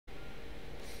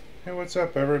Hey, what's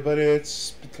up, everybody?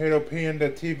 It's Potato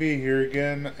TV here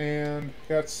again, and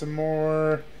got some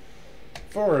more the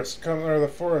forest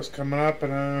coming up,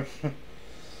 and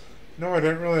no, I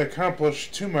didn't really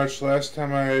accomplish too much last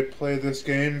time I played this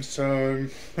game, so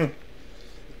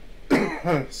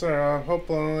so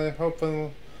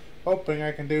hoping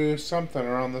I can do something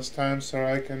around this time, so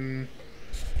I can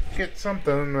get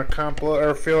something accomplished,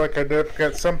 or feel like I did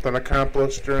get something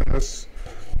accomplished during this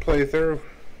playthrough.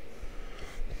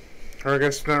 Or I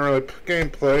guess not really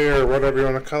gameplay or whatever you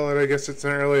want to call it. I guess it's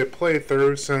not really a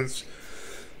playthrough since,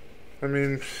 I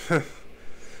mean,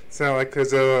 it's not like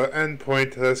there's an end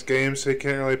point to this game, so you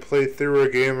can't really play through a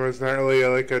game. There's not really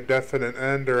like a definite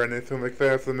end or anything like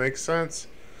that, if that makes sense.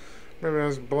 Maybe I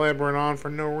was blabbering on for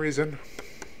no reason.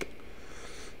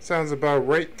 Sounds about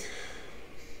right.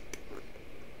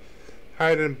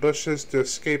 Hide in bushes to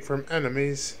escape from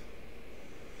enemies.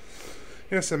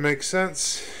 Yes, it makes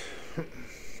sense.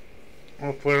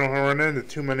 Hopefully I don't run into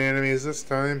too many enemies this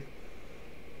time.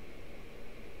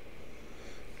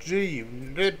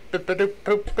 G-Unit. I don't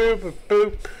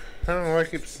know why I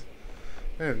keep...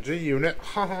 Man, G-Unit.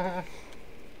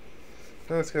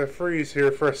 Let's go freeze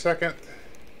here for a second.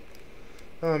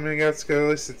 Oh, I mean, that's good. At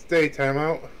least it's daytime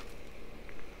out.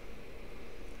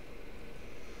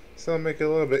 So I'll make it a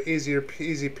little bit easier,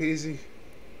 easy peasy.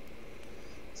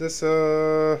 Is this,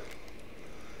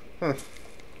 huh.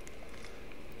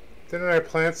 Didn't I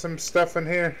plant some stuff in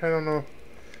here? I don't know.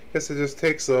 Guess it just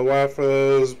takes a while for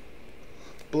those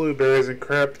blueberries and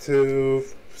crap to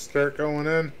start going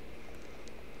in.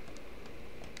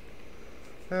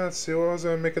 Let's see, what was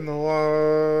I making the law?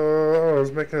 Oh, I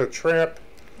was making a trap.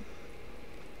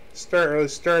 Really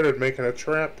started making a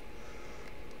trap.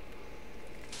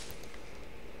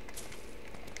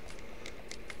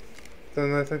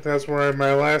 Then I think that's where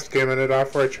my last game ended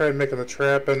off, where I tried making the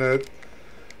trap and it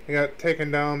got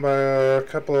taken down by a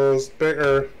couple of those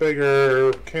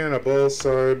bigger cannibals,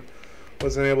 so I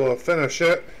wasn't able to finish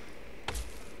it.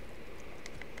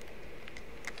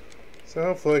 So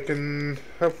hopefully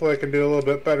I can do a little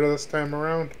bit better this time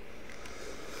around.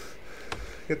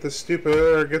 Get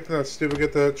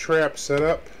the trap set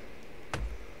up. At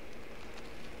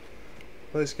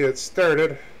least get it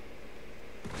started.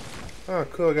 Oh,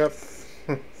 cool! I got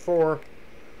four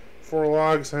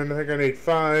logs, and I think I need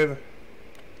 5.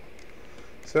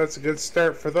 So that's a good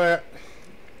start for that.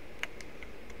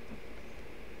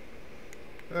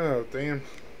 Oh, damn.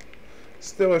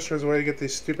 Still wish there was a way to get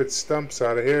these stupid stumps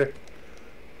out of here.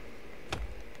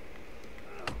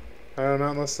 I don't know,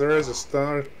 unless there is a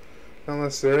stump.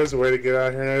 Unless there is a way to get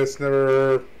out here, and I just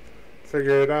never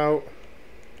figured it out.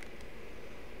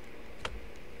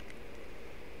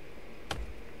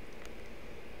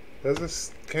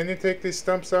 Can you take these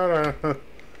stumps out?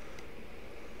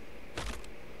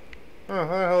 Oh,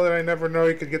 how the hell did I never know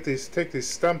you could take these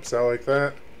stumps out like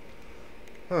that?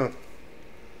 Huh.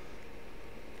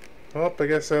 Well, I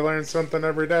guess I learned something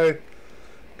every day.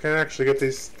 Can actually get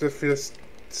these, if you just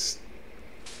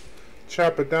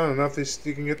chop it down enough,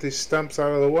 you can get these stumps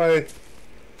out of the way.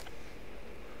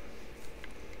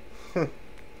 Huh.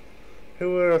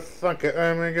 Who would have thunk it?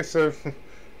 I mean, I guess I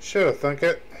should have thunk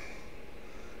it.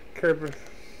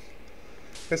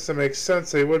 Guess it makes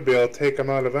sense they would be able to take them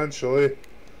out eventually.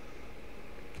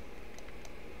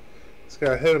 Just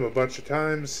gotta hit him a bunch of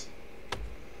times.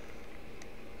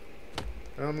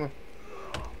 I don't know.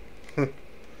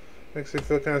 Makes me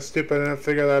feel kind of stupid I didn't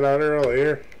figure that out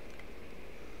earlier.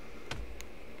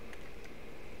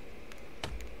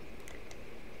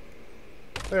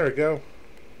 There we go.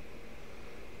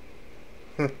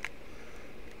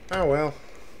 Oh well.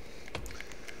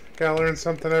 Gotta learn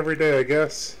something every day, I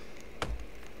guess.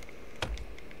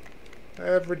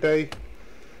 Every day.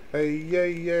 Hey,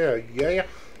 yeah.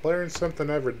 Learn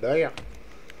something every day.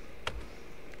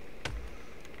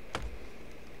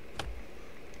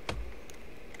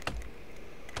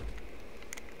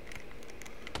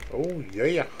 Oh,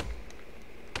 yeah.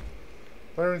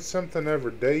 Learn something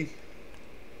every day.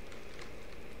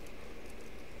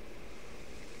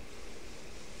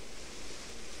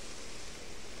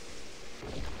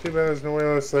 Too bad there's no way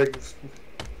else, like,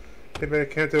 too bad I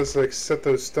can't just, like, set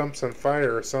those stumps on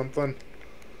fire or something.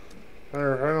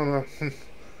 Or, I don't know.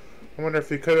 I wonder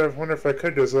if I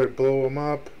could just, like, blow them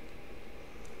up.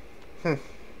 Huh.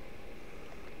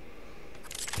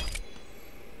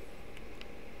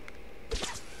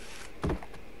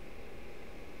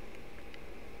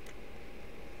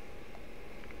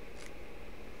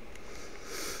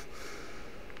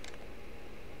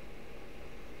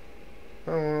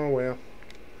 Oh, well.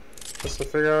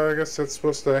 I guess that's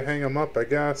supposed to hang them up, I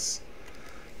guess.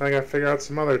 I gotta figure out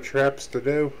some other traps to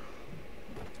do.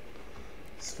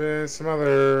 Let's finish some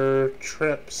other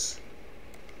trips.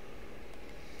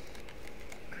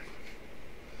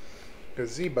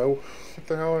 Gazebo. What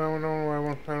the hell? I don't know.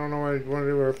 I don't know what I want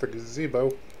to do with the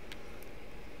gazebo.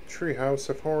 Treehouse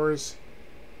of horrors.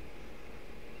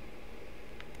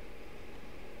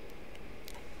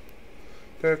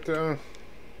 Do I have to?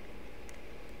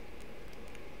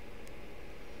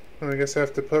 I guess I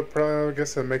have to put. I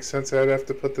guess that makes sense. I'd have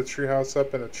to put the treehouse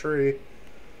up in a tree.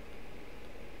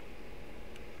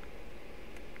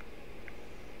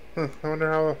 Huh, I wonder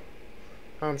how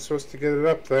I'm supposed to get it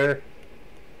up there.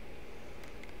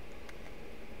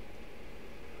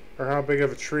 Or how big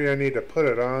of a tree I need to put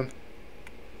it on.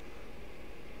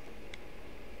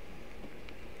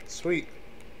 Sweet.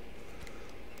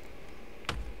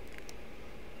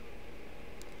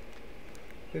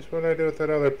 Here's what I do with that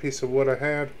other piece of wood I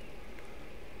had.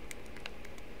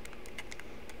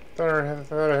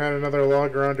 Thought I had another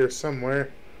log around here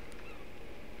somewhere.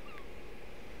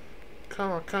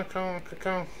 Come on. I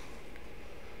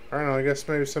don't know, I guess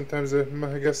maybe sometimes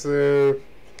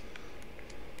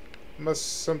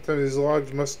sometimes these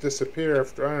logs must disappear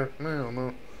after, I don't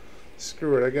know.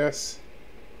 Screw it, I guess.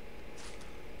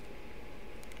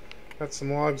 Got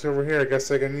some logs over here I guess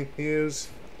I can use.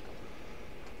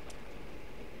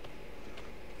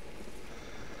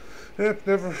 Yep,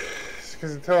 never,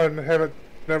 because until I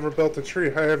haven't built a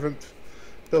tree, I haven't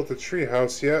built a tree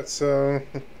house yet, so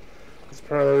that's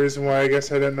part of the reason why I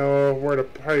guess I didn't know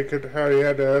how you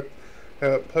had to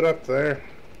have it put up there.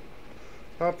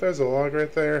 Oh, there's a log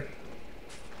right there.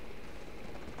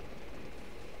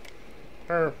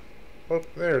 Oh,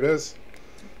 there it is.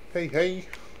 Hey.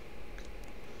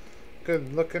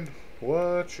 Good looking.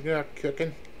 What you got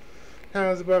cooking?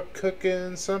 How's about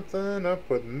cooking something up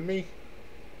with me?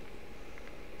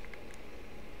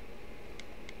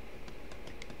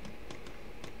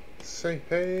 Say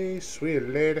hey, sweet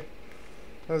lady.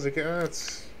 How's it going?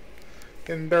 It's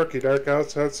getting dark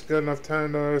out, so that's good enough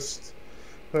time to just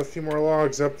put a few more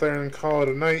logs up there and call it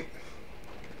a night.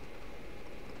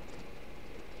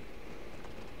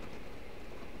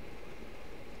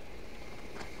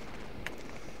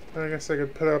 I guess I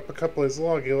could put up a couple of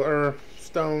these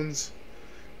stones.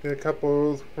 Get a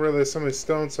couple, really some of these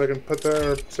stones, so I can put that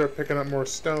or start picking up more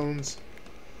stones.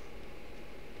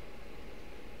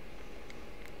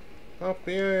 Oh,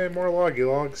 yay, more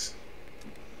logs.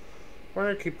 Why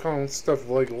do I keep calling stuff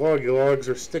like logs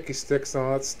or sticky sticks and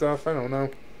all that stuff? I don't know.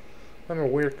 I'm a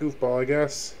weird goofball, I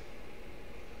guess.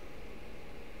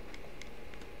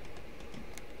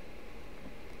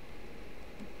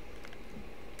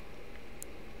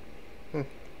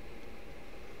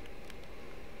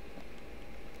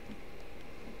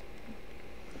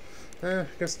 I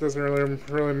guess it doesn't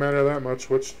really matter that much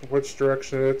which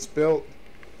direction it's built.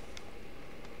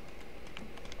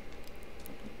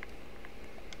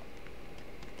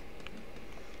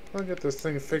 I'll get this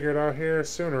thing figured out here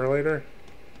sooner or later.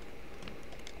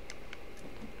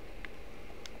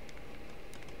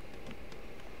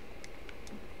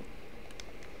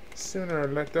 Sooner or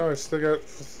later. Oh, I still got.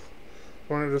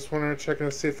 Just wanted to check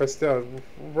and see if I still have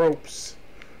ropes.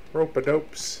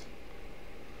 Rope-a-dopes.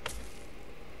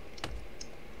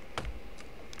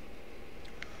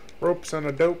 Ropes on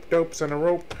a dope, dopes on a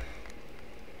rope.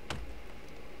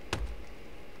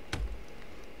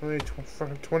 Only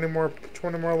 20 more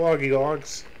loggy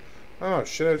logs. Oh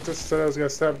shit, I just said I was gonna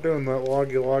stop doing that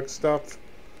loggy log stuff.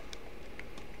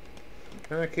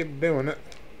 And I keep doing it.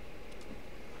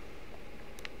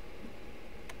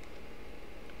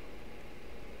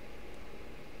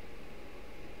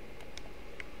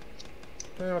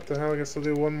 Yeah, what the hell, I guess I'll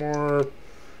do one more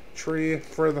tree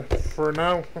for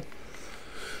now.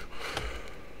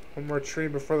 One more tree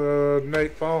before the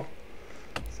nightfall.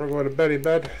 Before I go to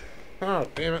bed. Oh,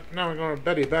 damn it. Now I'm going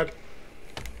to bed.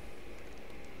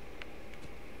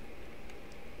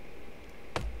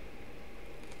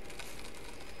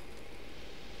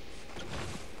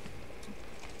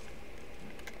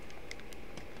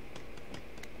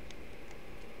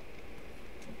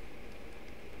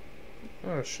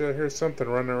 Oh shit, here's something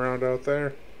running around out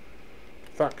there.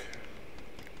 Fuck.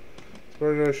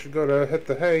 Where I should go to hit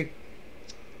the hay.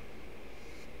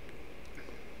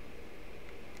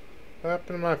 What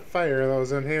happened to my fire that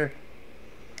was in here?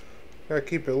 Gotta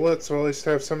keep it lit so I at least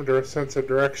have some sense of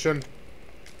direction.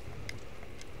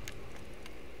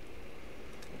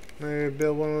 Maybe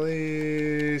build one of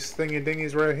these thingy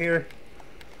dingies right here.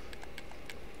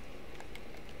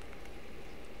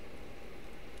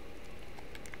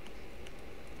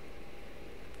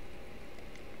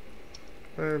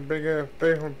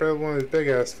 Build one of these big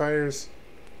ass fires.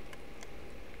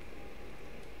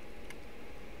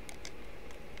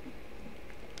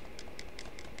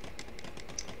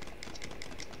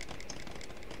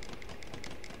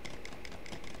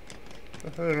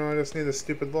 I don't know, I just need the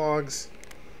stupid logs.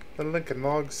 The Lincoln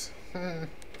logs.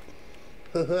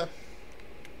 Go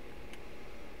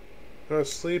to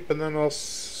sleep and then I'll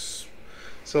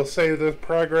save the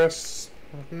progress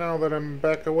now that I'm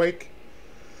back awake.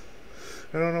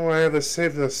 I don't know why I have to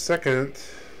save the second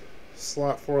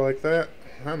slot for like that.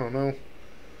 I don't know.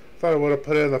 Thought I would have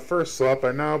put it in the first slot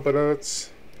by now, but it's...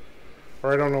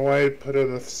 Or I don't know why I put it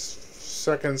in the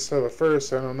second instead of the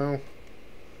first. I don't know.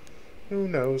 Who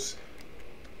knows?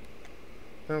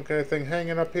 Don't got anything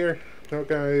hanging up here. Don't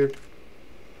got anything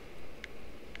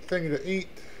to eat.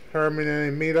 Or I mean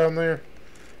any meat on there.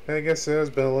 I guess it has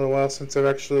been a little while since I've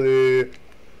actually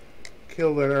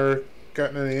killed it or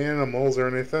gotten any animals or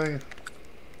anything.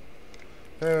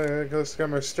 I just got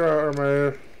my straw or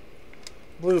my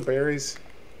blueberries.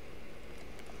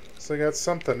 So I got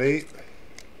something to eat.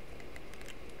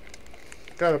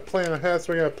 Got a plan ahead,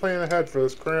 so we got a plan ahead for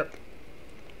this crap.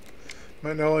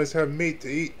 Might not always have meat to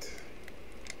eat.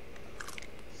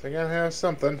 So I gotta have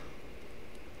something.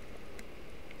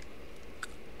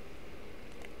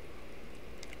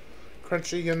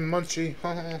 Crunchy and munchy.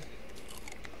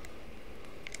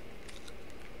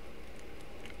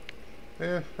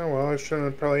 Yeah, oh well, I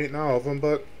shouldn't have probably eaten all of them,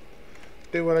 but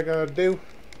do what I gotta do.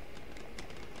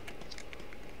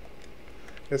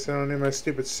 Guess I don't need my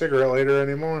stupid cigarette lighter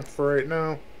anymore for right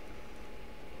now.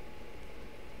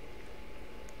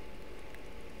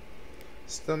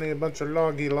 Still need a bunch of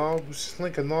logs,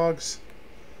 Lincoln logs.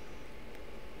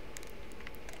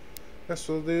 Guess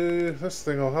we'll do, this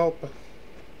thing will help.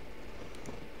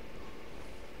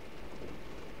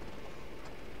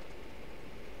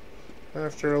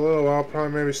 After a little while, I'll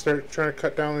probably maybe start trying to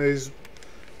cut down these,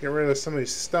 get rid of some of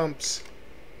these stumps.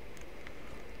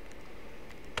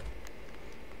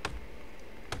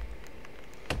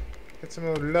 Get some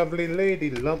of those lovely lady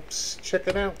lumps. Check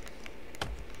it out.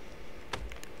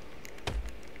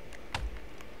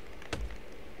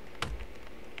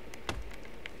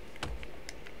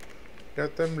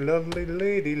 Got them lovely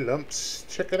lady lumps.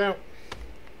 Check it out.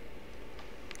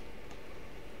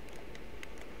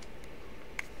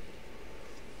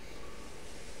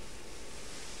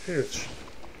 Huge.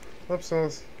 Whoops, I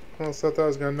almost thought I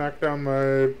was gonna knock down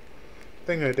my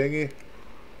thingy-dingy.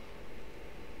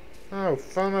 Oh,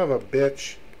 son of a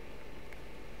bitch.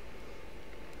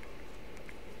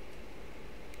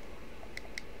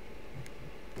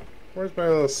 Where's my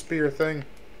little spear thing?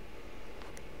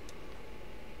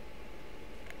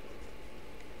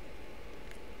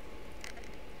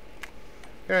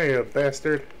 Yeah, you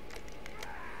bastard.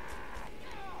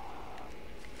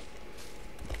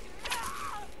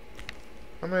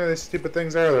 How many of these stupid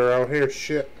things are there out here?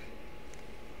 Shit.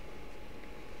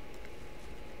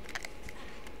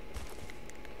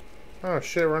 Oh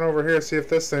shit, run over here, see if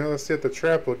this thing, let's see if the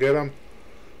trap will get him.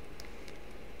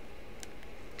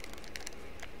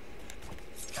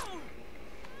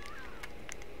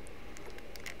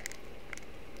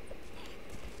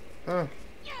 Oh.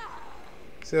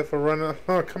 See if I run,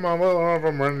 oh come on, well, one of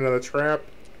them run into the trap.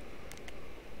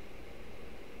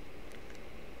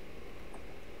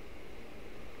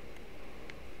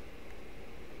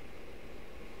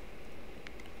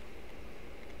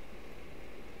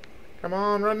 Come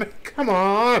on, run, come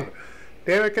on!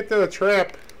 Damn it, get to the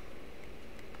trap.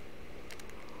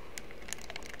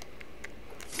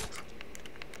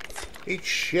 Eat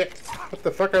shit. What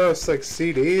the fuck are those, like,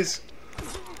 CDs?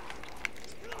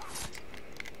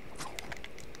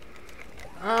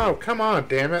 Oh, come on,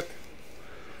 damn it.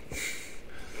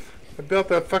 I built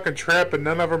that fucking trap and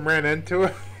none of them ran into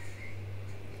it.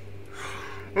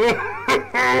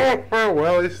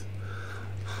 Well, at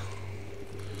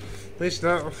least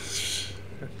not.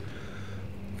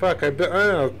 Fuck,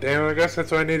 oh damn, I guess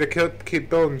that's why I need to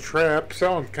keep building traps.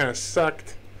 That one kind of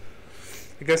sucked.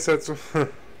 I guess that's... I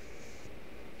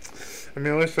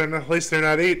mean, at least they're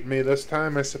not eating me this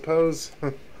time, I suppose.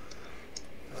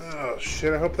 Oh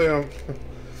shit, I hope they don't...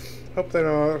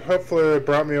 Hopefully they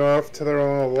brought me off to their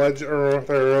own ledge, or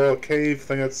their little cave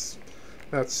thing that's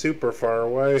not super far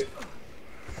away.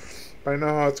 But I know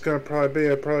how it's gonna probably be.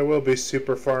 It probably will be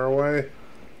super far away.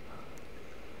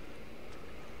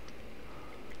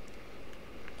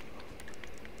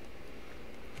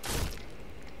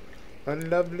 A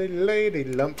lovely lady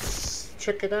lumps.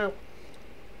 Check it out.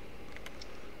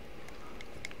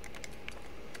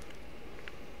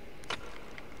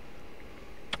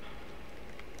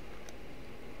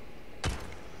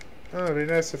 Oh, it'd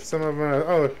be nice if some of them...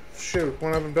 oh, shoot.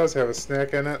 One of them does have a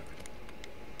snack in it.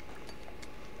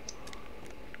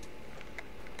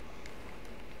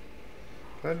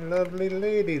 A lovely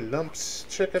lady lumps.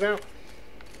 Check it out.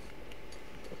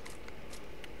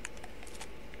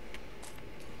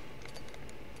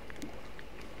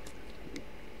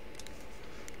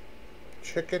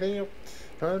 check it out.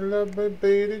 I love my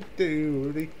baby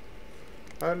duty.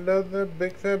 I love the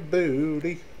big fat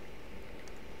booty.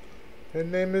 Her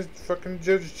name is fucking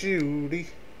Judge Judy.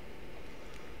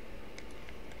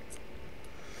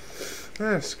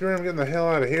 Ah, screw it, I'm getting the hell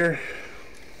out of here.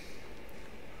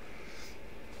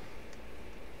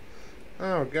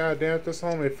 Oh god damn it, this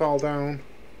only fall down.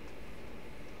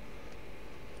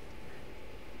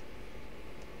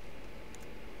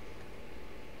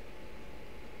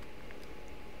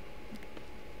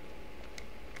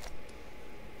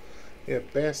 Yeah,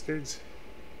 bastards.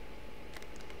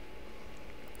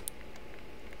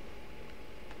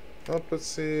 Oh, let's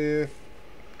see. I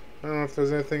don't know if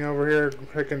there's anything over here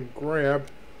I can grab.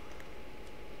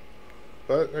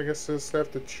 But I guess I just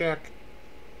have to check.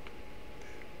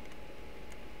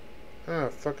 Oh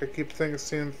fuck, I keep thinking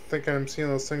I'm seeing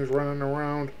those things running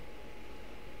around.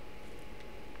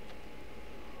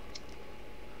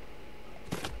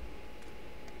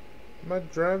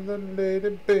 Might drive the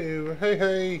lady boo. Hey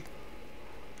hey!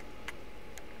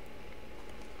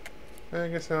 I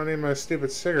guess I don't need my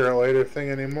stupid cigarette lighter thing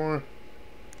anymore.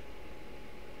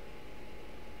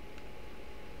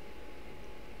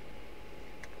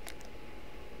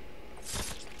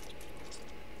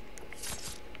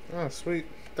 Oh, sweet.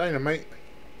 Dynamite.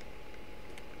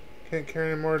 Can't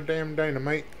carry any more damn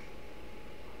dynamite.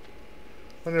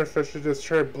 Wonder if I should just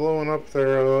try blowing up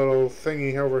their little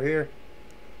thingy over here.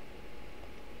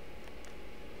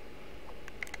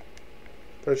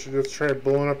 If I should just try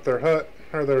blowing up their hut,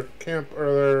 or their camp,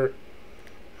 or their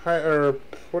high, or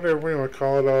whatever you want to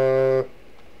call it,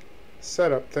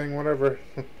 setup thing, whatever.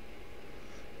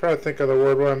 Probably think of the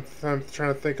word what I'm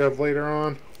trying to think of later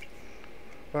on.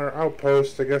 Or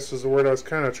outpost, I guess is the word I was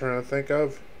kind of trying to think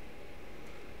of.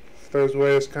 If there's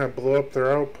ways to kind of blow up their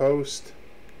outpost.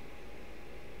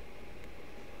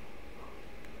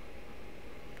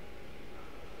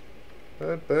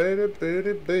 A booty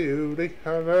booty booty,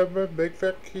 I love a big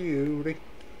fat cutie.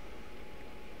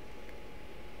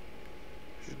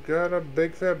 She's got a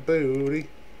big fat booty.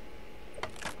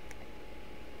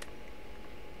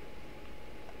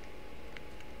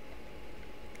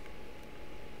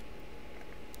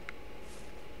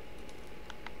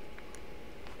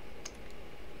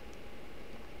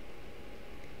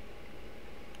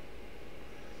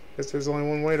 Guess there's only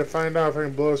one way to find out if I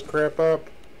can blow this crap up.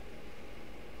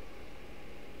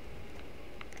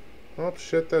 Oh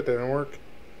shit, that didn't work.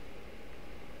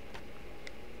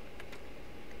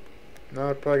 Now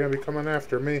they're probably gonna be coming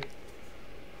after me.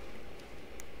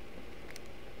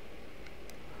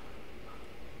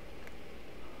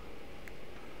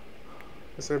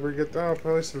 Guess I better get down. At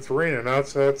least it's raining out,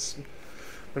 so that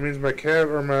means my cab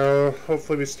or my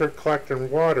hopefully we start collecting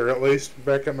water at least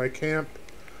back at my camp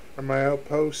or my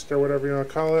outpost or whatever you want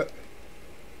to call it.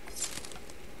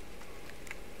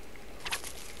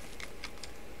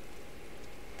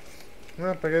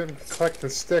 Well, I get collecting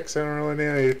sticks. I don't really need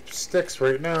any sticks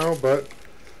right now, but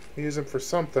I use them for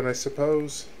something, I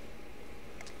suppose.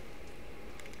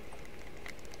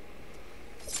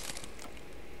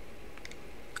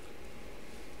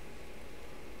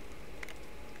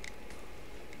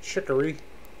 Chicory.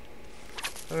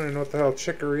 I don't even know what the hell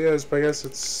chicory is, but I guess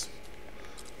it's...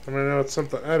 I know it's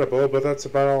something edible, but that's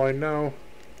about all I know.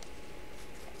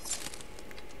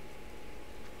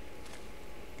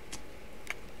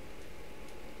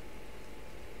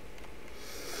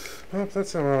 Oh,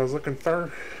 that's not what I was looking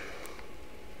for.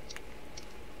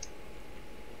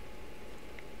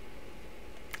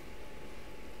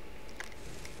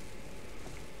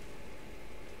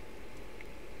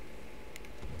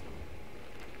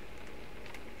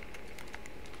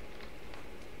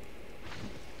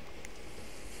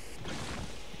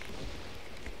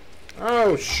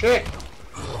 Oh, shit!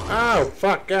 Oh,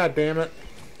 fuck, god damn it.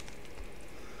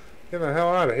 Get the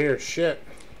hell out of here, shit.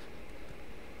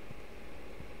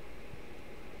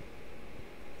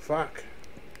 Fuck.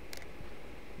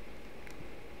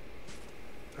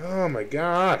 Oh my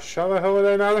gosh, how the hell did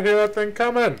I not hear that thing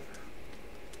coming?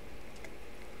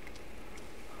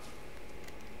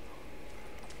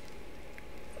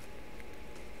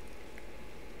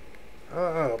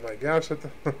 Oh my gosh, how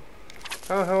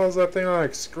the hell is that thing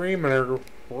like screaming or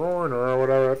roaring or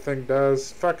whatever that thing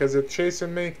does? Fuck, is it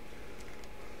chasing me?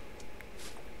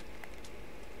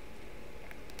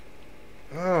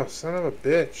 Oh, son of a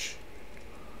bitch.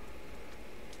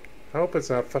 I hope it's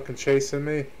not fucking chasing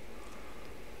me.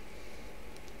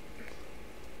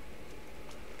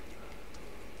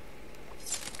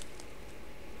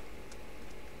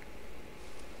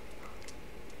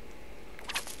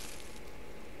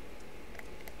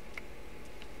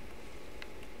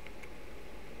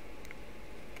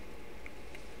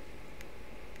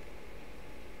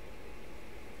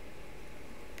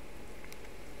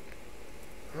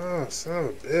 Oh, son of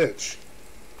a bitch.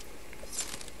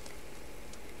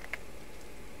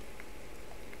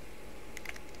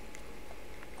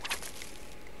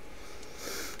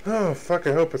 Oh, fuck,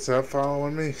 I hope it's not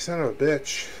following me. Son of a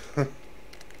bitch. I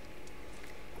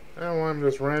don't want him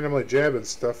just randomly jabbing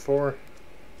stuff for.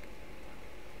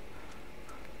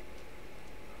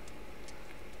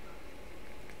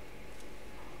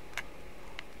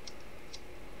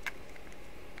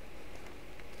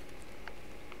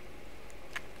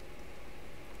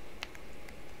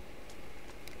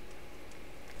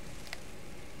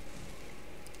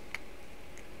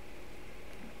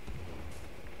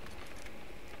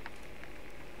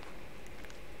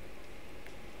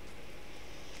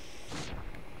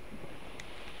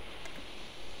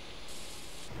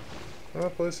 Well,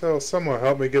 at least that'll somewhat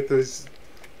help me get this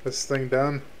thing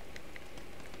done.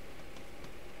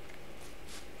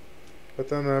 But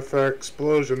then after that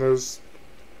explosion, those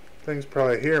things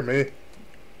probably hear me.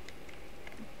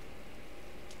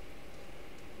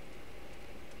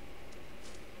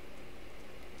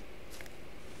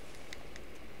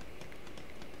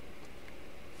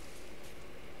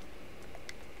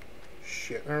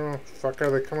 Shit, I don't know. Fuck,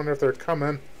 are they coming if they're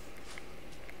coming?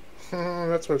 Oh,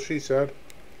 that's what she said.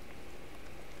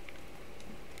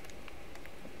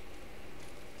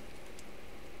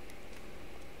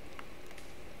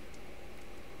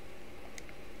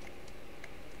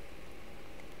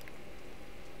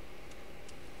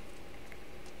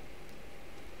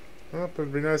 Well,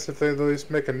 it'd be nice if they'd at least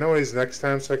make a noise next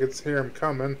time so I could hear them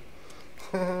coming.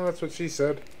 That's what she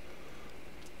said.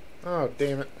 Oh,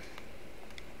 damn it.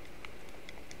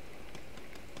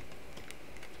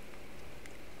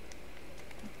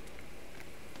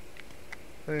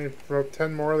 I need about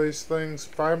 10 more of these things.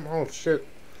 5? Oh, shit.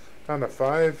 Down to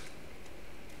 5.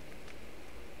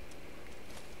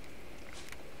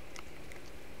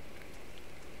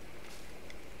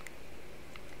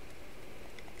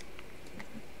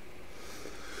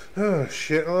 Oh,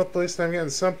 shit. Well, at least I'm getting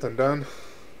something done.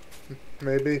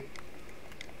 Maybe.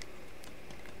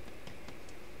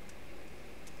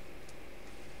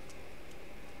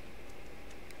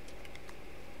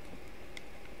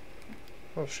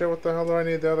 Oh, shit. What the hell do I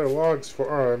need the other logs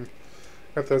for? Oh, I've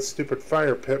got that stupid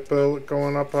fire pit build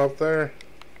going up out there.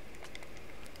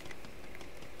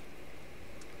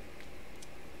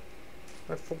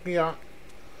 I forgot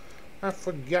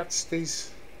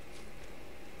these.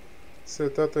 So I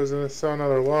thought there was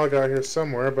another log out here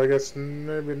somewhere, but I guess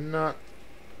maybe not.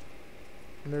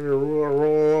 Maybe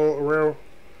rolled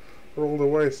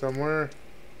away somewhere.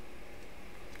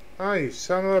 Oh, you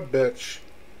son of a bitch.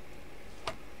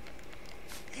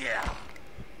 Yeah.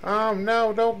 Oh,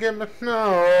 no, don't get me.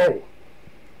 No!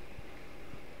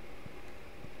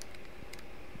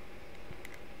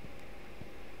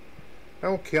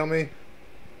 Don't kill me.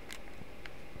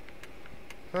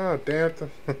 Oh, damn it.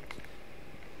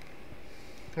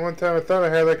 One time I thought I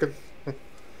had like a...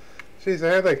 Jeez,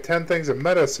 I had like 10 things of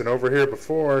medicine over here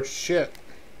before. Shit.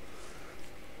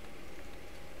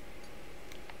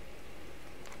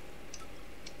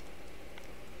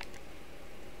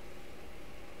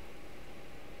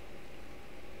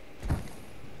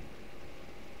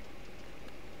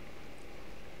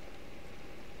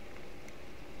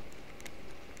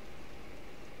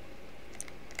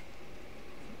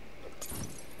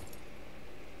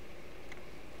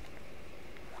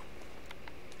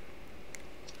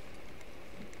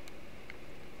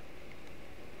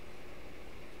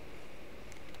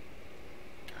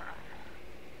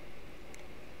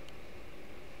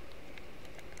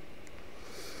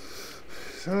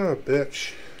 Son of a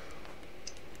bitch.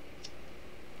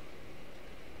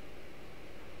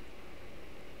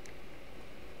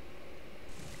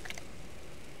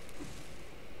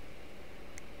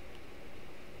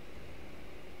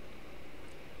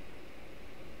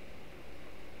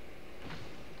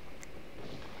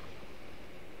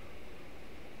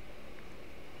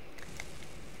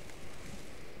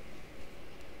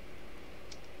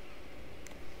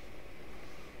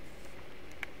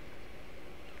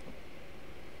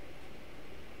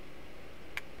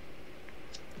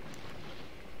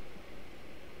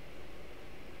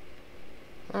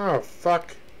 Oh,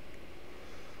 fuck.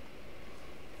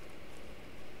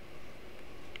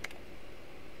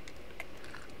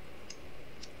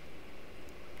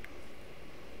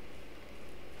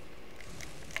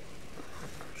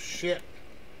 Shit.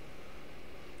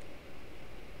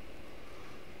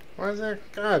 Why is that?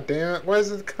 God damn it. Why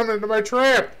is it coming into my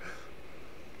trap?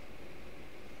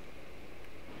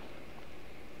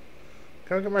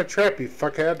 Come look at my trap, you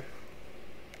fuckhead.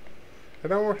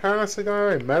 I honestly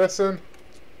don't have any medicine.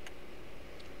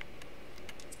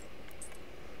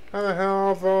 How the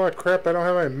hell of all that crap? I don't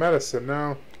have any medicine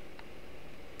now.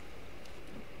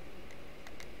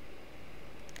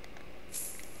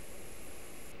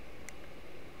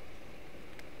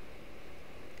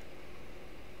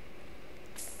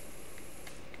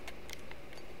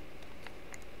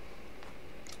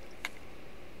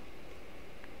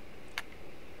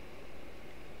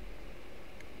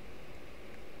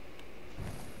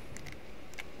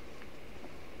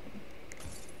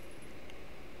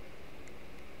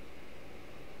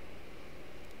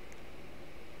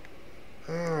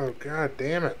 Oh, god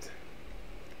damn it.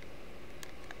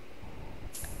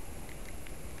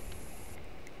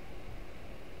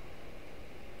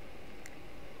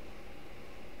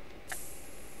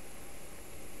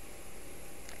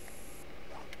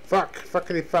 Fuck.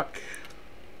 Fuckity fuck.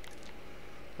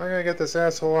 I'm gonna get this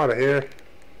asshole out of here.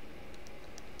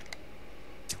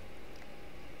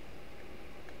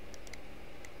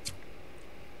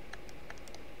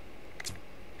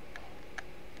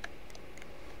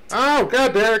 Oh,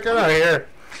 god damn it. Get out of here.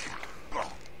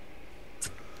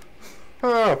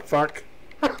 Oh, fuck.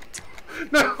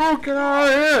 No, get out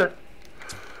of here.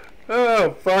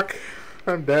 Oh, fuck.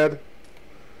 I'm dead.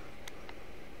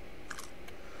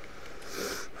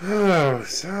 Oh,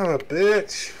 son of a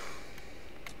bitch.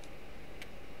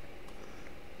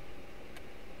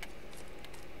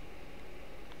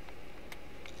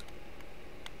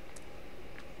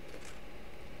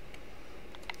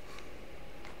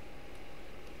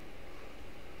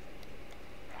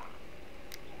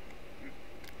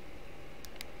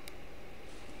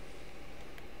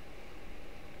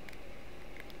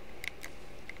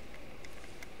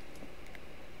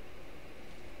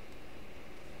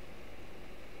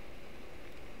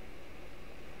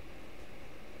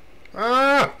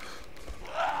 Ah!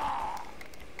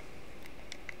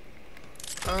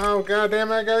 Oh, god damn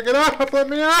it, I gotta get up! Let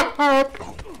me up!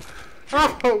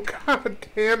 Oh, god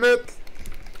damn it!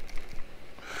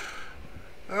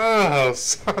 Oh,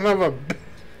 son of a bitch.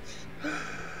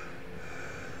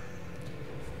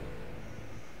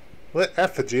 Lit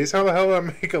effigies? How the hell do I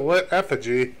make a lit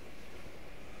effigy?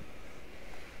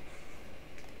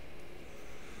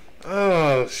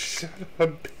 Oh, son of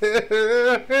a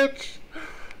bitch!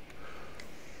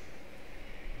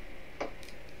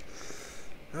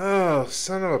 Oh,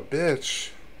 son of a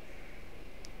bitch.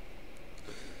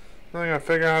 Now I gotta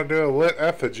figure out how to do a lit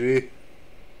effigy.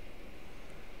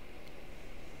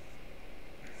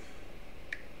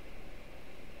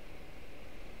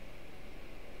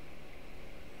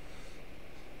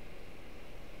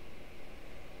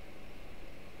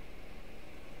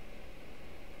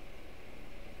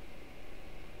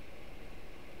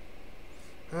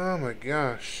 Oh my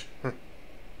gosh.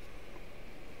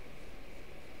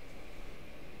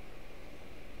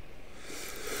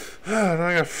 Now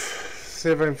I gotta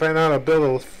see if I can find out how to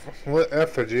build a lit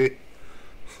effigy.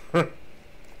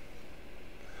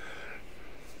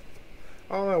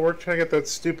 All that work trying to get that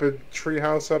stupid tree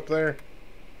house up there.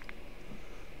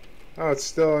 Oh, it's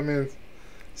still, I mean,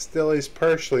 still he's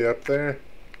partially up there.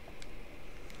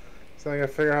 So I gotta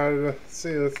figure out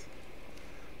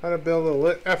how to build a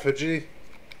lit effigy.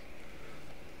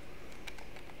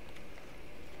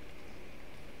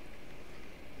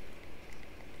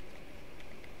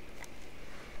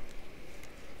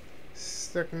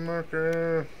 Stick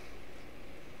marker.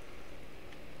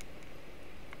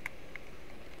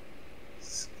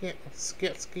 Skeet.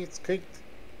 Skeet.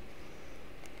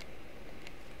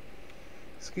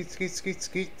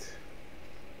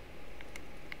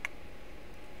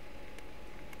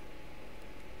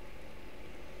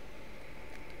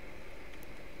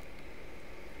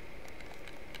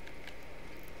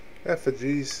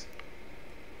 Effigies.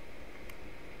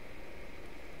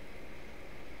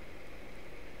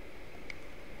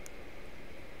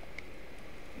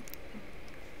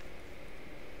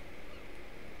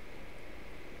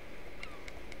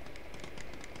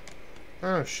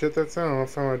 Oh shit, I don't know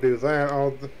if I want to do that.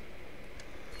 I'll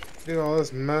do all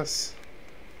this mess.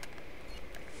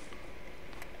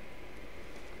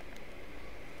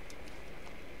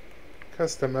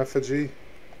 Custom effigy.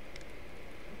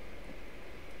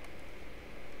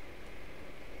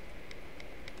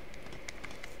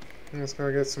 I'm just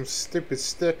gonna get some stupid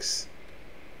sticks.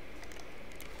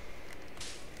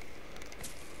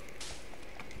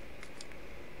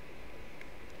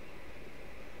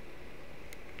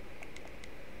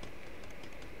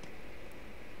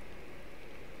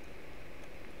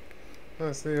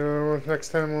 Let's see, next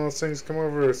time one of those things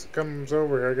comes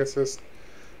over, I guess I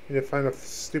need to find a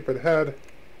stupid head.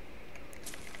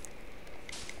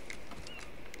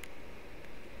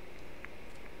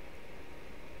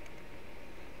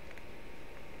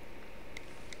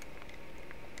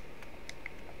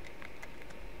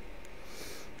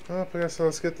 Well, I guess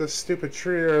let's get this stupid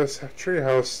tree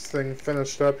house thing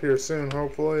finished up here soon,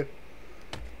 hopefully.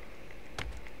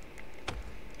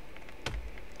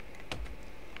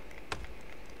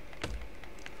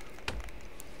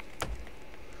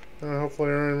 And hopefully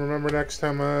I remember next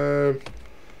time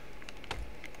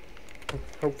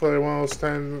hopefully one of those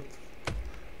times I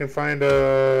can find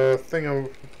a thing of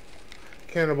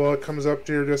cannibal that comes up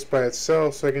here just by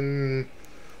itself, so I can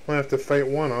only have to fight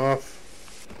one off.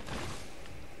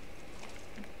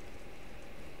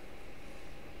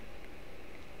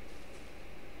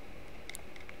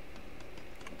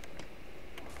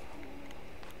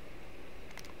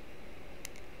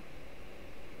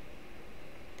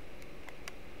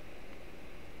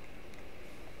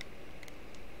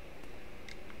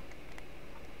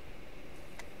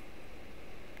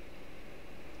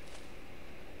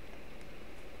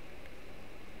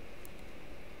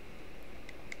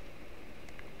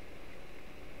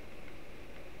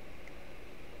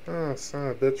 Oh, son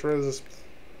of a bitch, where is this?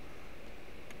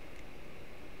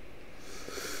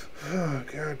 Oh,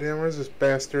 goddamn, where's this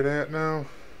bastard at now?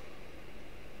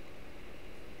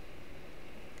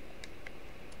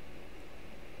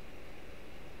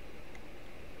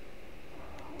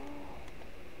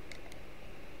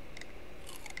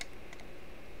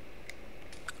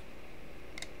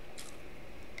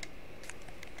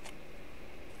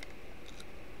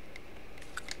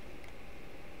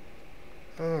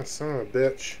 Oh, son of a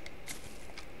bitch.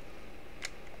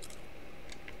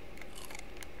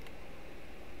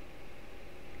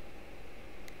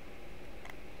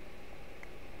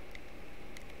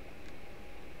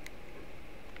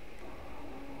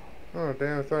 Oh,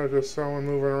 damn, I thought I just saw one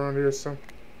moving around here some.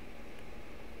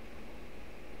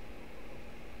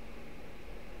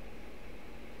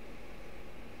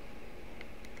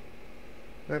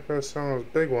 Maybe I saw those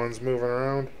big ones moving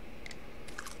around.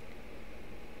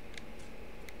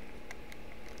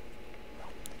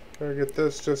 Better get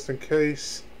this just in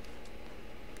case.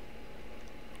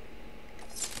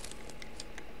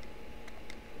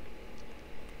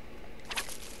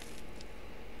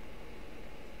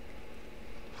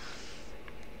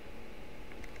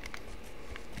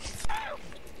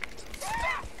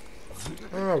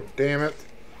 Oh, damn it.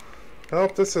 I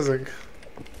hope this isn't...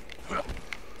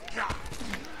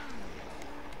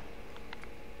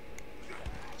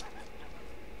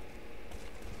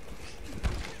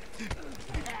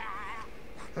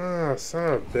 Oh,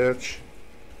 son of a bitch.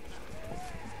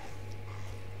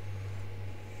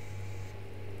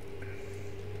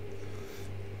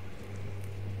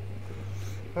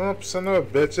 Oh, son of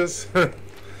a bitches.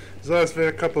 These last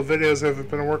couple of videos haven't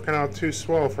been working out too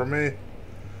swell for me.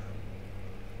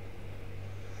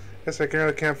 Guess I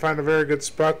really can't find a very good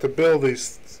spot to build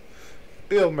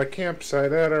my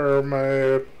campsite at, or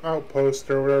my outpost,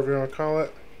 or whatever you want to call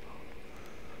it.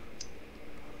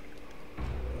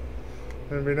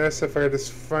 It'd be nice if I could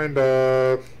just find one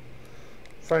of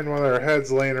their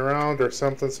heads laying around or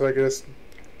something, so I could just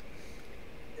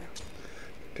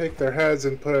take their heads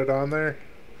and put it on there,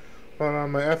 put it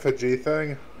on my effigy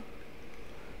thing.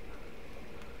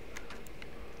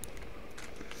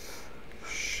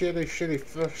 Shit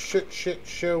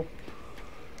show.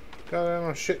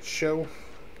 Goddamn shit show.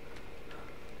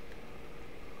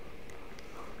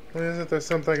 Isn't there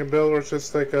something I can build where it's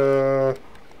just like their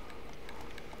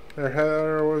head,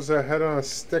 or was that head on a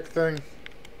stick thing?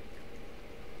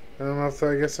 I don't know if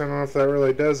I guess I don't know if that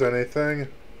really does anything.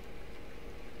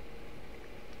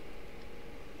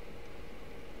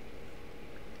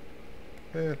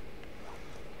 Yeah.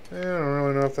 I don't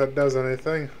really know if that does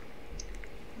anything.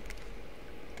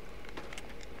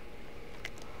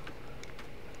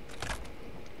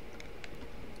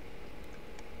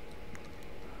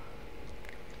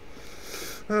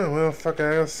 Oh well, fuck,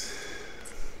 I guess.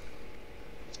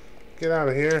 Get out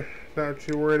of here. Not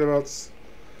too worried about.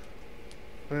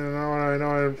 I know.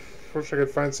 I wish I could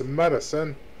find some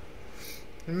medicine.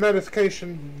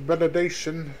 Medication,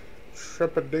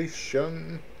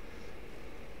 trepidation.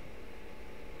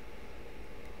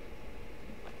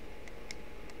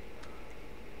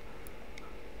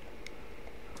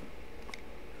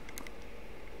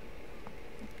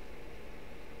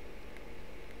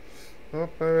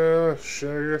 Oh, shit,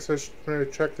 I guess I should maybe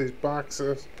check these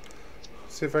boxes.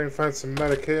 See if I can find some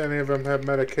medication. Any of them have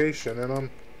medication in them.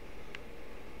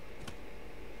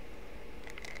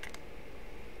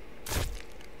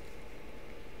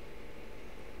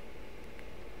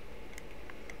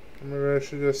 Maybe I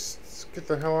should just get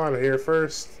the hell out of here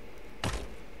first. I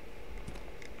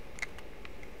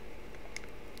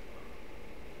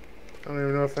don't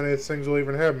even know if any of these things will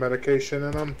even have medication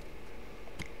in them.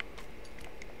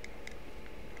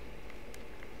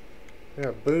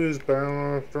 Yeah, booze, but I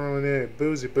don't know if I really need any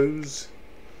boozy booze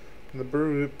in the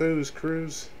booze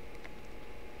cruise.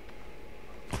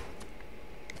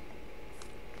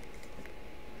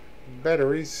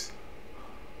 Batteries.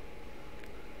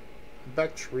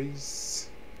 Batteries.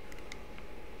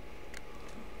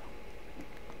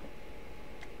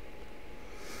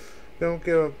 Don't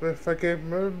give up if I get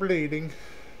my bleeding.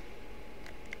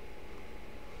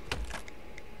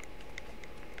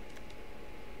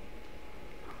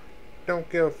 Don't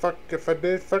give a fuck if I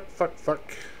did. Fuck, fuck,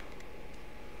 fuck.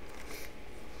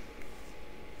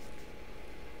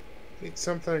 Eat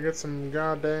something and get some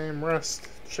goddamn rest.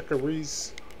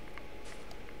 Chicories.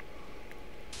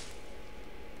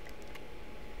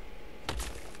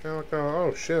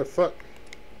 Oh shit, fuck.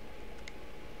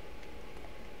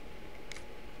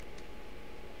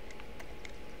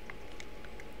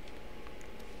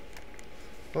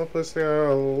 Well, plus they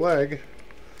got a leg.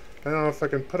 I don't know if I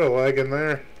can put a leg in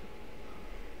there.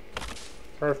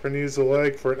 Or if I can use the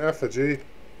leg for an effigy.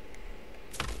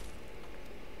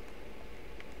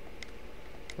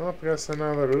 Well, I guess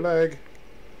another leg.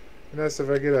 And that's if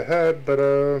I get a head, but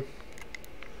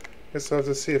guess I'll have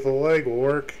to see if the leg will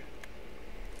work.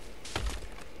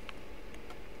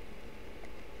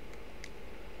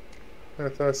 I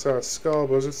thought I saw a skull,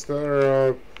 but it's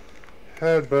their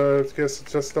head, but I guess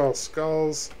it's just all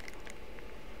skulls.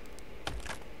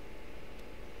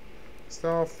 It's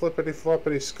all flippity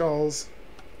floppity skulls,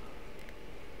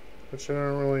 which I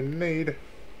don't really need.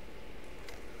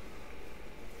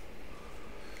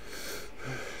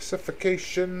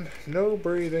 Suffocation, no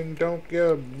breathing, don't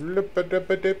give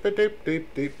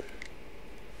deep.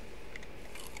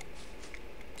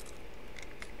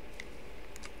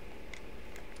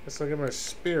 Guess I'll get my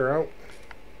spear out,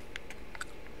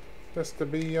 just to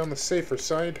be on the safer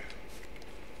side.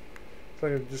 So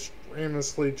I can just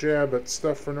aimlessly jab at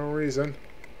stuff for no reason.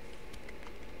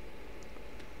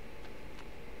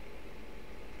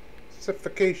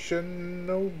 Suffocation,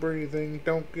 no breathing,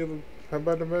 don't give a...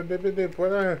 What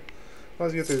I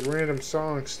always get these random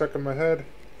songs stuck in my head.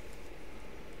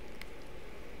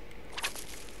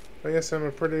 I guess I'm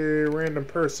a pretty random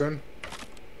person.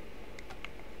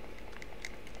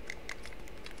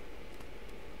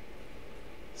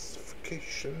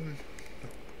 Suffocation.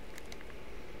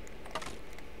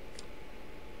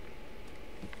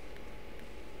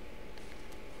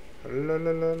 La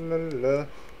la la la la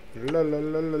la la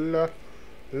la la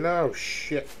la. Oh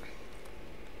shit.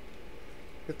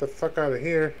 Get the fuck out of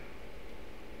here.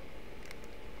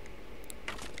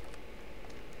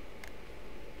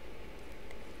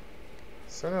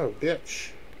 Son of a bitch.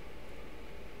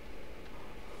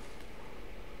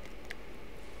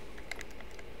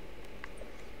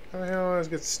 How the hell do I always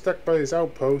get stuck by these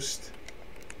outposts?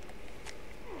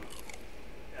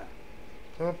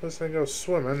 Well, this thing goes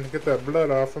swimming. Get that blood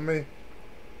off of me.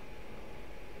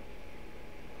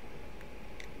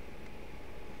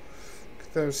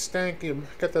 Get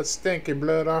that stanky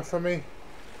blood off of me.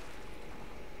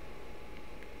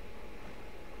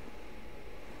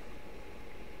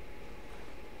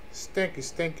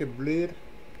 Stinky blood.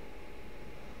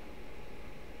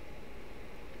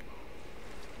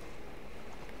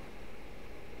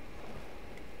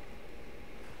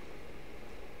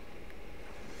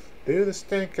 Do the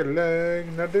stinky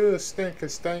leg, now do the stinky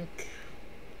stink.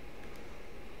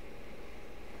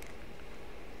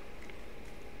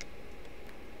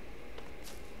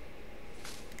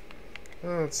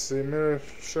 Oh, let's see, maybe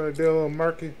should I do a little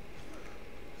mark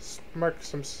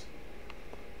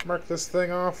this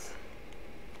thing off?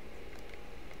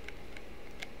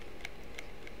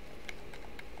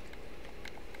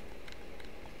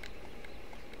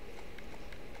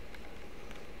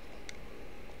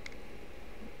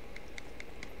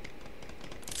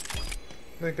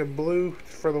 Make it blue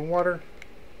for the water.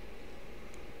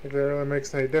 I think that really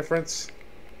makes any difference.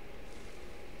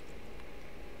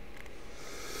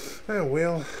 Oh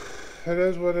well, it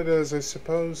is what it is, I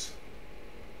suppose.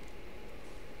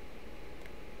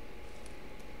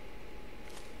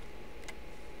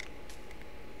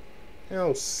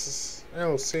 Hello,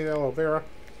 Saint Aloe Vera.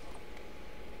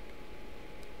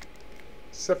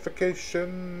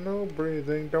 Suffocation, no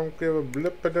breathing, don't give a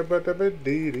blip a bit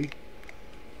dee.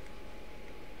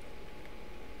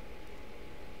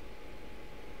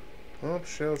 Oh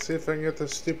shit, let's see if I can get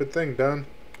this stupid thing done.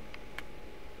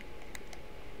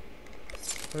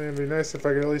 I mean, it'd be nice if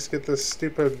I could at least get this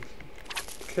stupid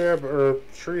cab or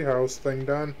treehouse thing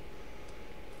done.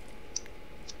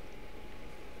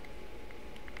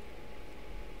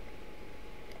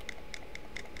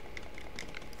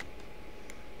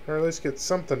 Or at least get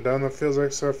something done that feels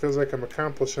like I'm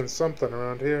accomplishing something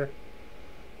around here.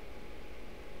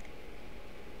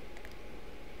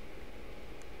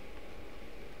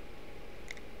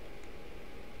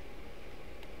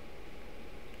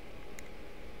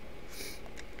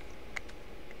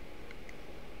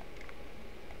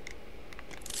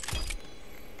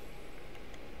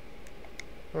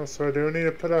 Oh, so I do need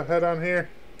to put a head on here?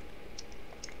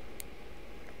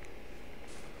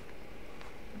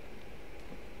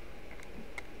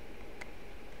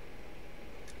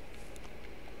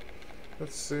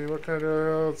 Let's see, what kind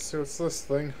of... let's see, what's this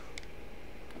thing?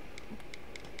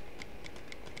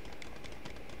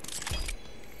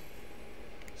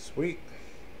 Sweet.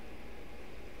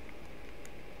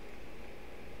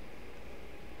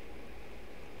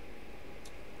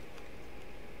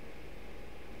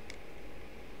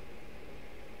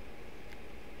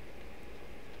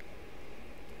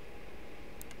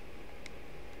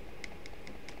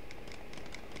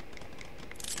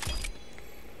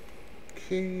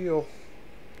 Keel.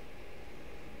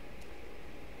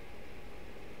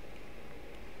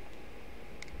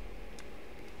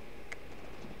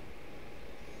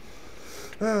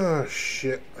 Oh,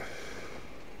 shit.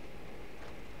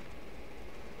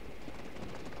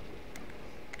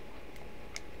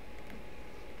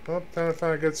 Well, time to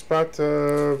find a good spot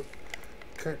to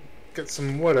get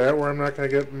some wood at where I'm not going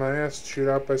to get my ass chewed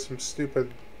out by some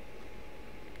stupid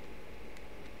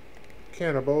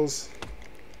cannibals.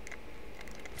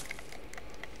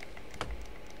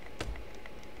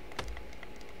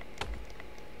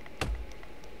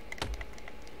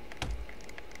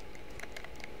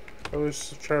 I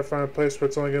always try to find a place where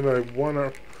it's only going to be one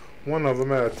of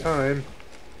them at a time.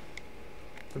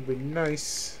 Would be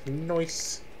nice.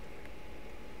 Nice.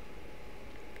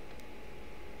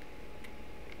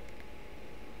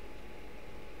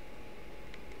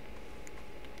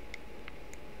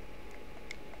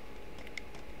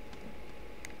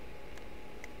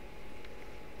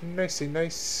 Nicey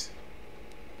nice.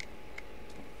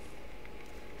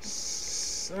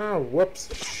 Oh,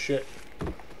 whoops. Shit.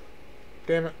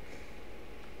 Damn it.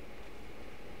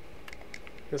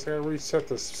 Guess I gotta reset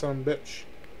this son bitch.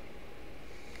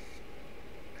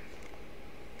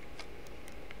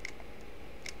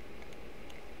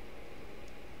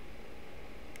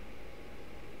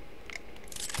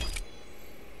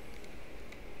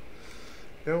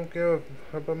 Don't give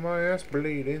about my ass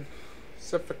bleeding.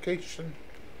 Suffocation.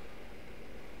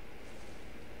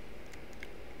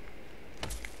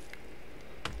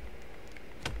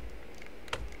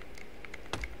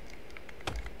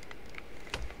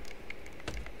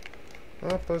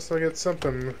 Well, plus I get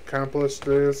something accomplished.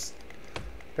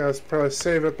 Gotta probably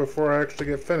save it before I actually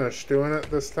get finished doing it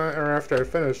this time, or after I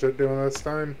finish it doing it this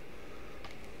time.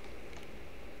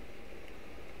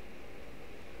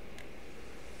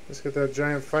 Let's get that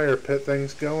giant fire pit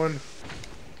things going.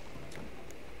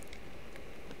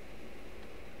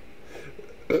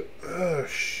 Oh,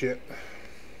 shit.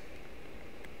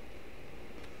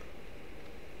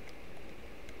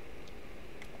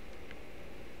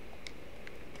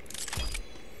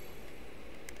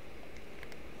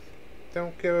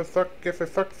 Don't give a fuck if I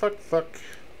fuck.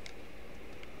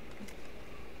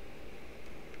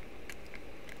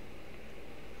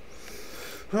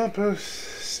 I'll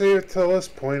save it till this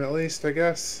point at least, I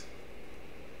guess.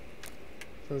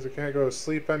 Since I can't go to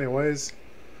sleep anyways.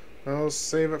 I'll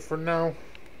save it for now.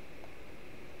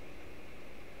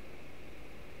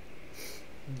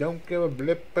 Don't give a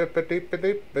blip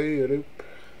doop.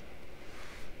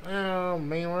 Oh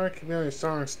man, why keep getting these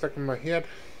songs stuck in my head?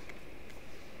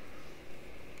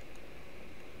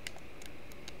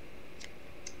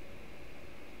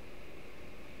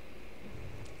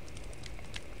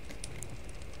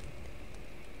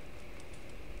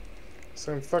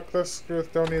 So fuck this, screw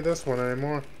it, don't need this one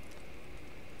anymore.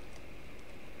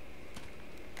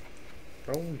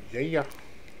 Oh yeah.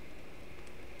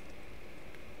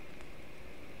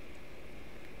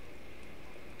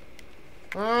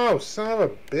 Oh, son of a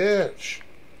bitch.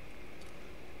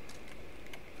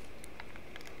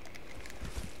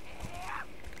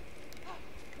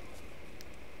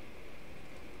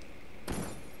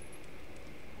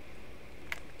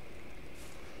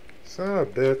 Son of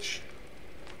a bitch.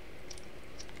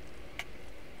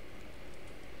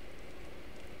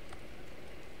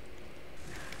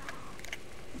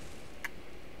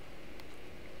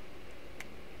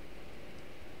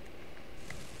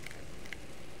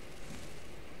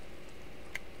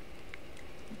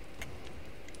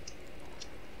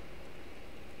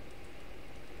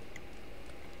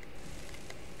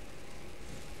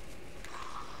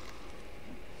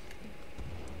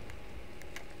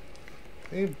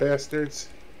 You bastards.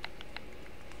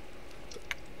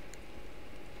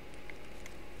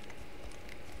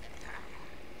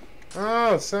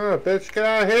 Oh, son of a bitch, get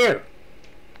out of here!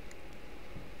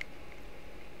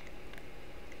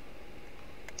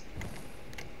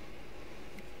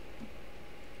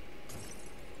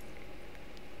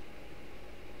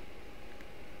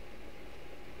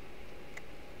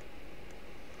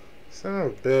 Son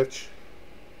of a bitch.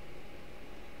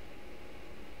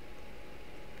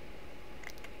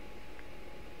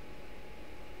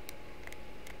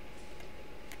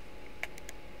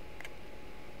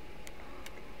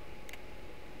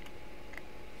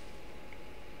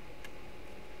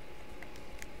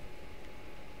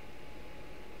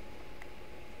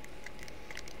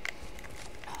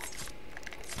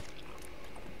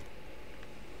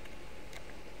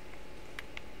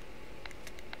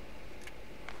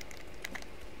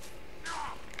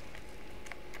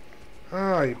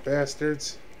 Oh, you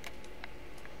bastards.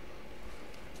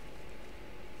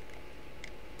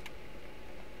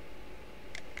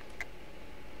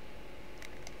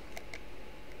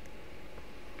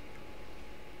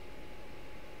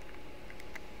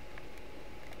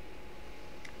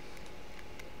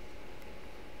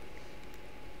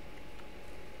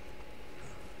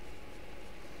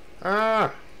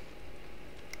 Ah!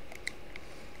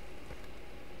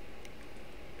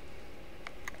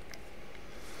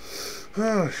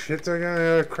 Oh shit, I got any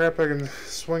other crap I can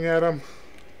swing at him?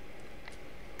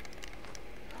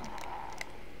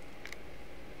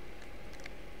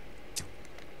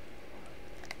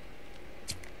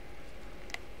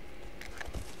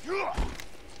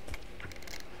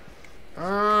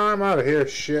 I'm out of here,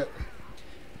 shit.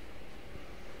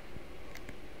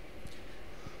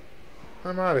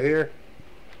 I'm out of here.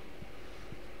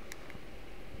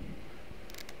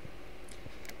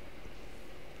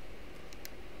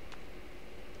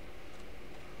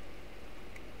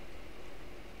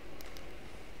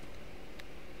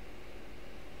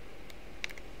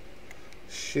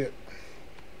 Shit.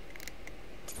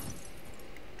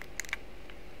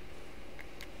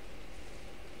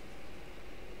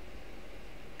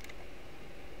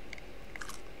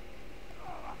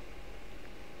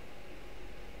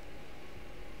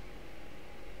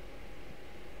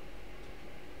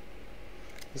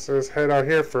 So let's head out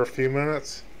here for a few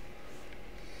minutes.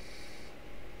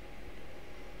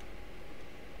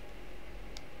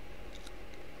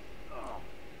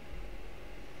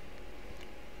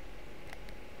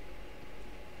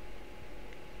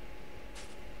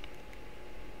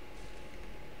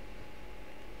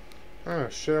 Oh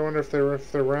shit, I wonder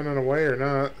if they're running away or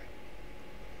not.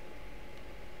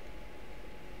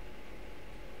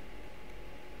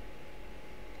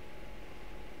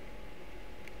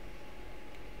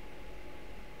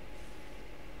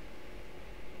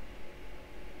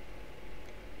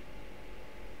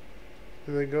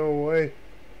 Do they go away?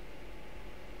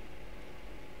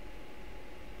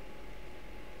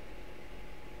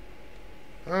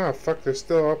 Oh fuck, they're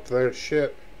still up there,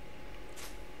 shit.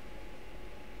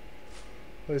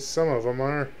 At least some of them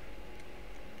are.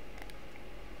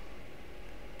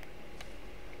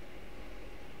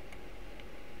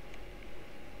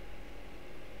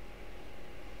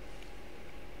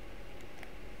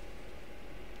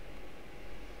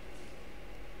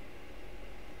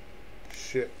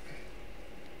 Shit.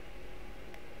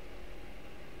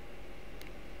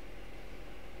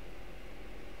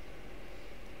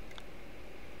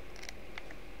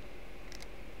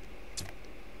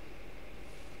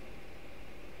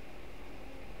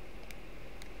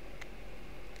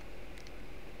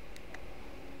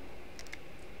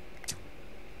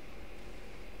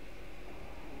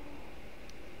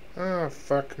 Oh,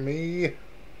 fuck me.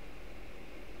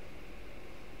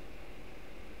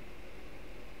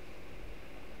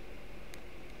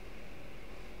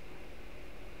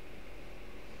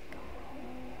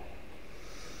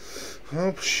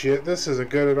 Oh shit, this isn't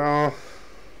good at all.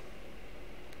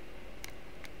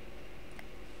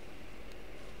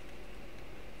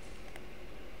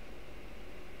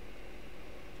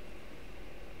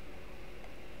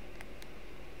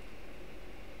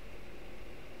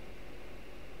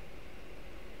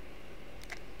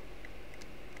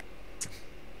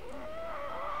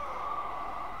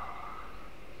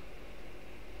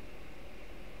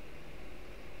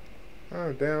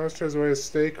 Oh damn, let's try a way to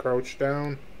stay crouched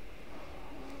down.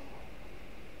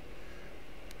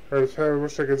 Or I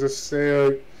wish I could just say,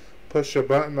 like, push a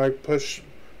button, like push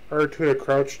R2 to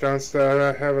crouch down instead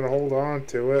of having to hold on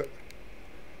to it.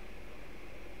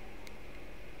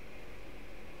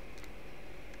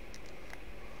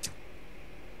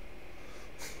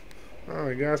 Oh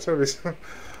my gosh, that'd be so...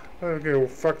 I'd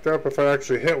get fucked up if I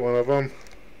actually hit one of them.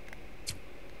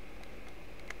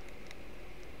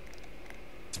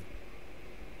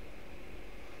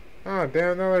 Oh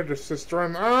damn, now they're just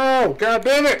destroying... Oh, god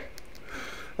damn it!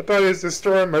 I thought he was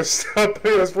destroying my stuff,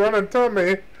 but he was running to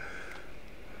me.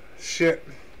 Shit.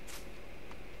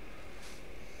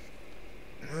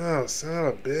 Oh, son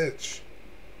of a bitch.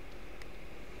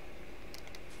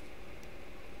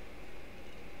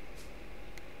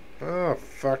 Oh,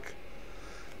 fuck.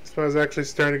 This one's actually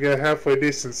starting to get a halfway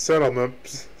decent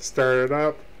settlement started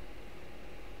up.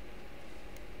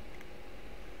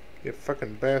 You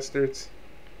fucking bastards.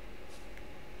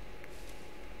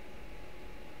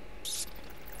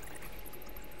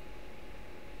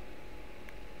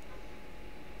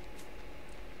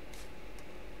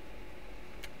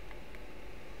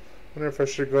 Wonder if I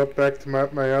should go up back to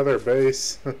my other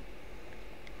base.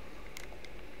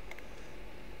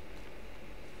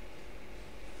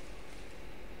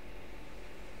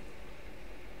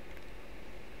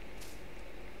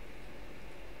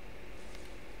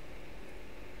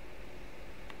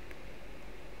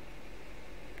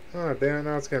 Oh damn it,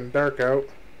 now it's getting dark out.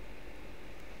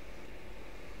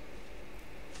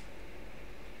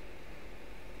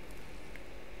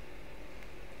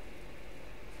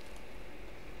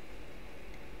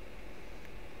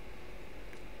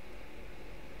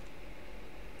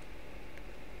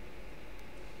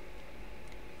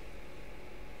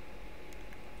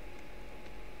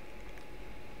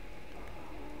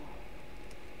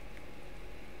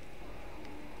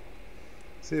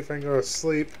 See if I can go to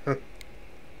sleep.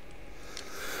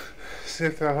 See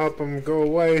if that'll help them go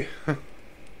away.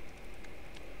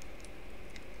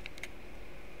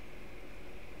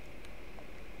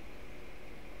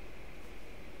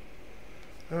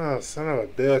 Oh, son of a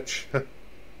bitch.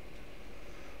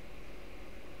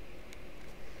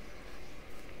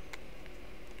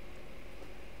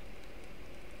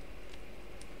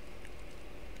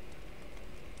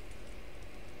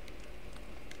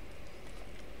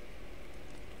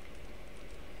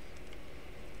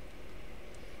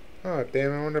 Oh,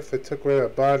 damn, I wonder if they took away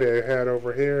that body I had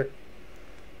over here.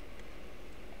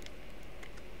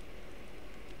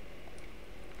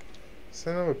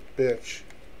 Son of a bitch.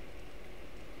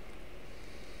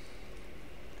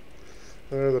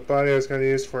 The body I was going to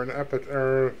use for an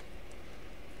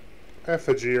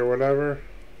effigy or whatever.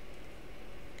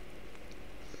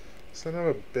 Son of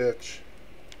a bitch.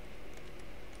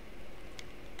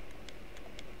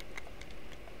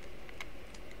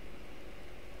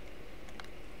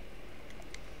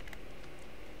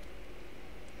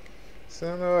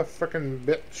 Son of a frickin'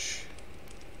 bitch.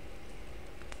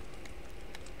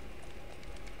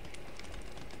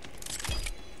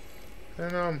 I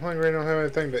know I'm hungry, I don't have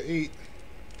anything to eat.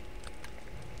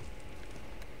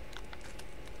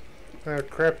 I have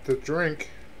crap to drink.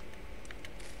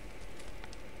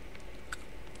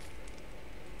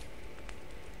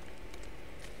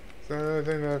 It's the only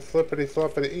thing to flippity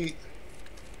floppity eat.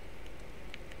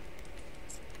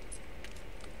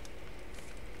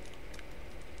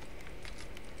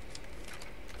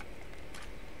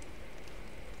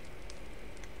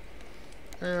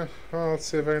 Yeah, well, let's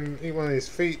see if I can eat one of these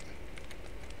feet.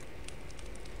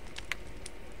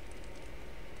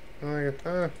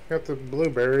 Got the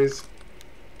blueberries.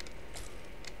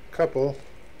 Couple.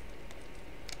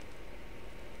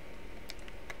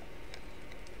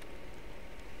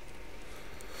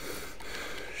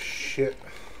 Shit.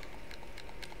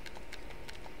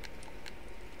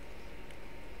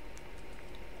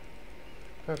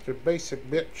 That's your basic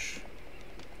bitch.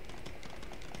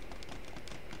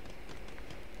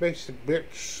 Basic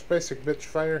bitch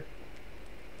fire.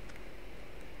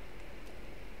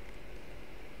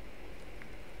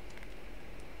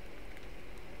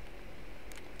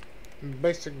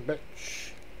 Basic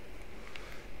bitch.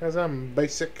 Cause I'm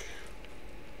basic.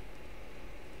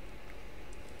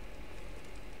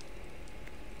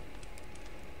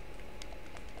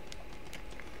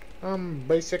 I'm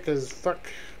basic as fuck.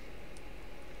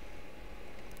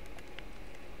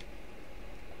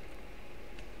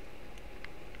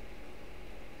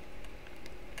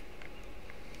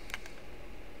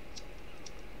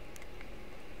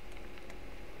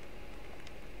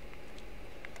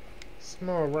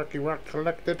 Small rocky rock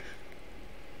collected.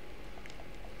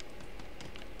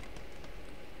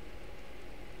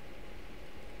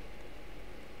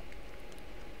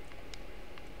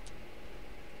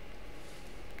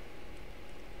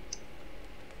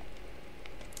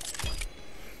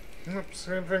 Oops,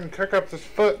 see if I can cook up this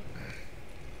foot.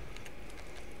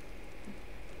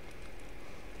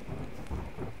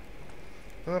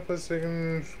 Up, let's see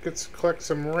if we can collect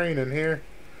some rain in here.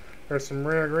 Or some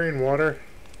rainwater.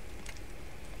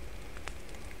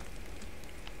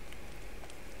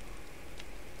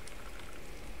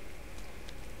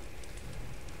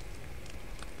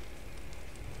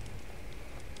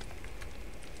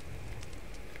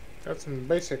 Got some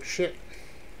basic shit.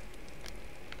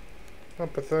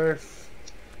 Up with there.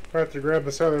 I have to grab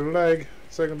this other leg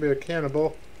so I can be a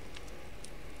cannibal.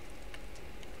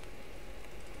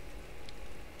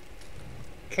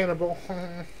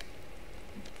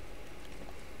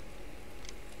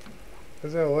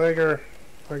 Is that a leg or...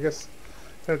 I guess...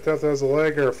 I thought that was a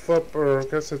leg or a foot, or I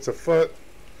guess it's a foot.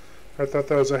 I thought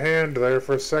that was a hand there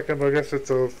for a second, but I guess it's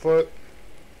a foot.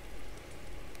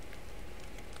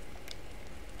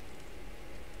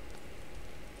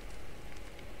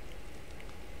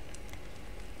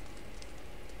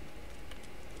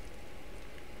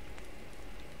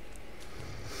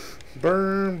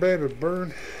 Burn, baby,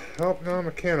 burn. Oh, no, I'm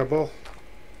a cannibal.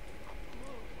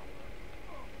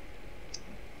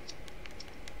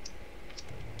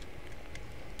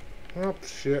 Oh,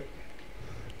 shit.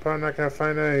 Probably not gonna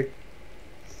find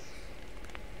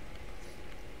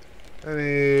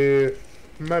any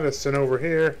medicine over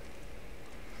here.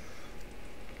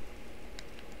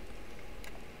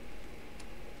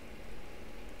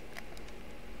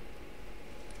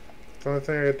 The only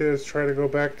thing I could do is try to go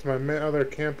back to my other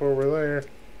camp over there.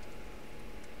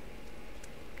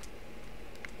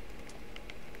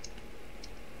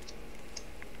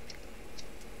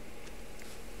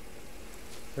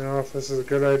 You know, if this is a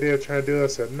good idea, try to do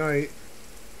this at night.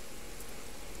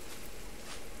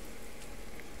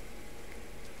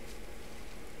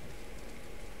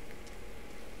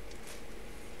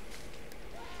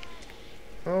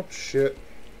 Oh, shit.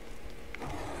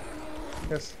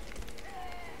 Yes.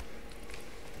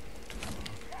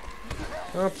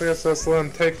 Oh, I guess let's let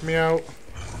him take me out.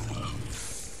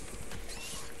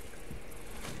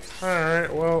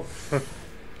 Alright, well.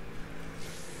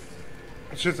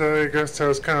 I guess I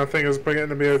was kind of thinking it was getting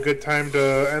to be a good time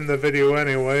to end the video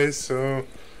anyway, so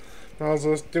I'll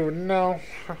just do it now.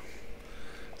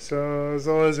 So, as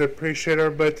always, I appreciate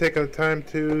everybody taking the time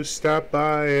to stop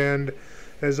by, and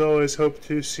as always, hope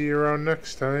to see you around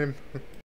next time.